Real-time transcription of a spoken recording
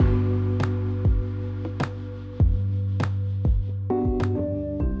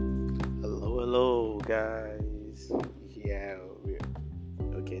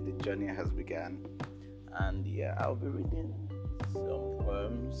can. And yeah, I'll be reading some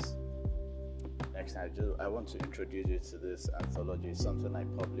poems. Next, I want to introduce you to this anthology, something I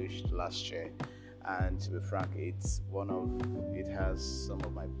published last year. And to be frank, it has some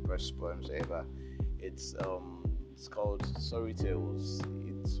of my best poems ever. It's called Sorry Tales.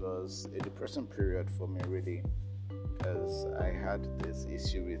 It was a depressing period for me, really, because I had this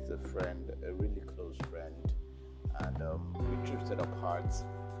issue with a friend, a really close friend, and we drifted apart,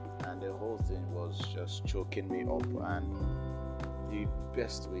 and the whole thing was just choking me up. And the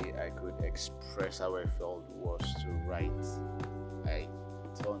best way I could express how I felt was to write. I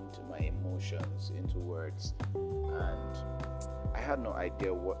turned my emotions into words, and I had no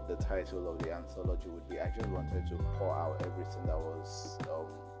idea what the title of the anthology would be. I just wanted to pour out everything that was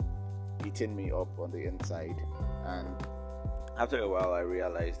eating me up on the inside. And after a while, I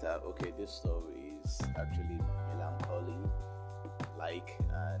realized that okay, this story is actually melancholy,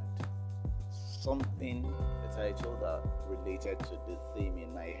 and something, the title that related to the theme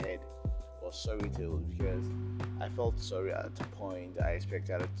in my head was Sorry Tales, because I felt sorry at a point. I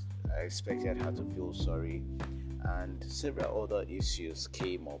expected her to feel sorry, and several other issues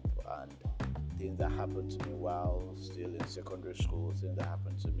came up, and things that happened to me while still in secondary school, things that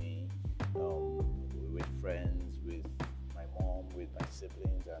happened to me with friends, with my mom, with my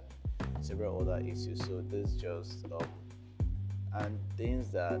siblings, and several other issues. So this just and things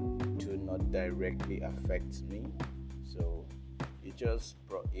that do not directly affect me. So it just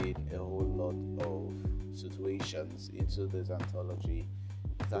brought in a whole lot of situations into this anthology.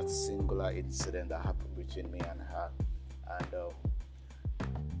 That singular incident that happened between me and her, and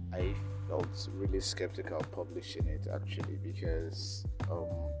I felt really skeptical publishing it, actually, because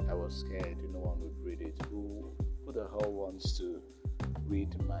I was scared no one would read it. Who the hell wants to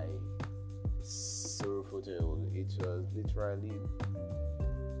read my sorrowful tale? It was literally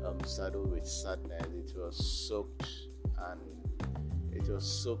saddled with sadness. It was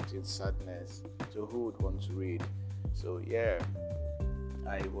soaked in sadness. So who would want to read? So yeah,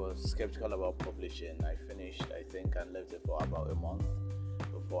 I was skeptical about publishing. I finished, I think, and left it for about a month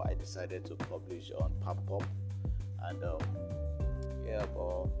before I decided to publish on Pop. And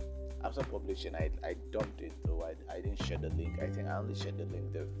but after publishing, I dumped it, though. I didn't share the link. I think I only shared the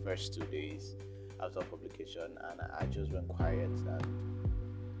link the first 2 days after publication, and I just went quiet, and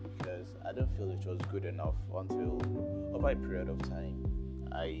because I don't feel it was good enough until over a period of time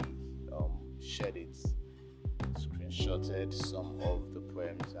I shared it, screenshotted some of the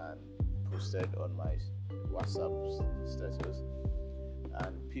poems and posted on my WhatsApp status,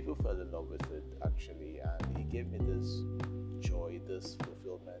 and people fell in love with it, actually, and it gave me this joy, this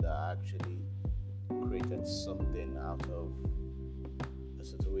fulfillment that I actually created something out of the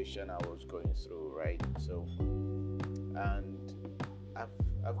situation I was going through, right? So, and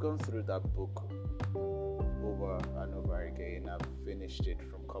I've gone through that book over and over again. I've finished it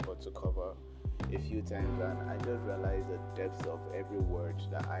from cover to cover a few times, and I just realized the depth of every word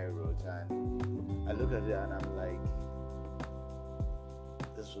that I wrote, and I look at it and I'm like,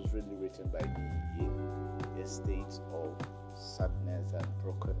 this was really written by me in a state of sadness and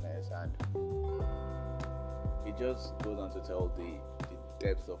brokenness, and it just goes on to tell the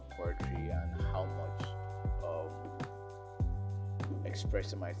depth of poetry and how much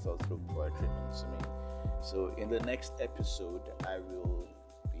expressing my thoughts through poetry means to me. So in the next episode, I will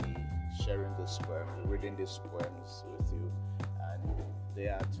be sharing reading these poems with you, and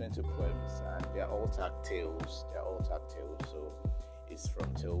there are 20 poems, and they are all tag tales. So it's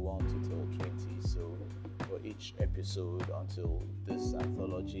from tale 1 to tale 20. So for each episode until this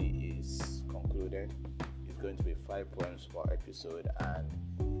anthology is concluded, it's going to be 5 poems per episode.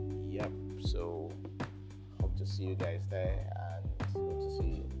 And yep, so hope to see you guys there, and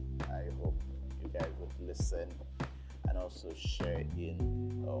I hope you guys would listen and also share in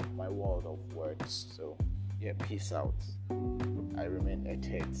my world of words. So yeah, peace out. I remain a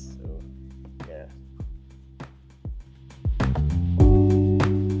Ted. So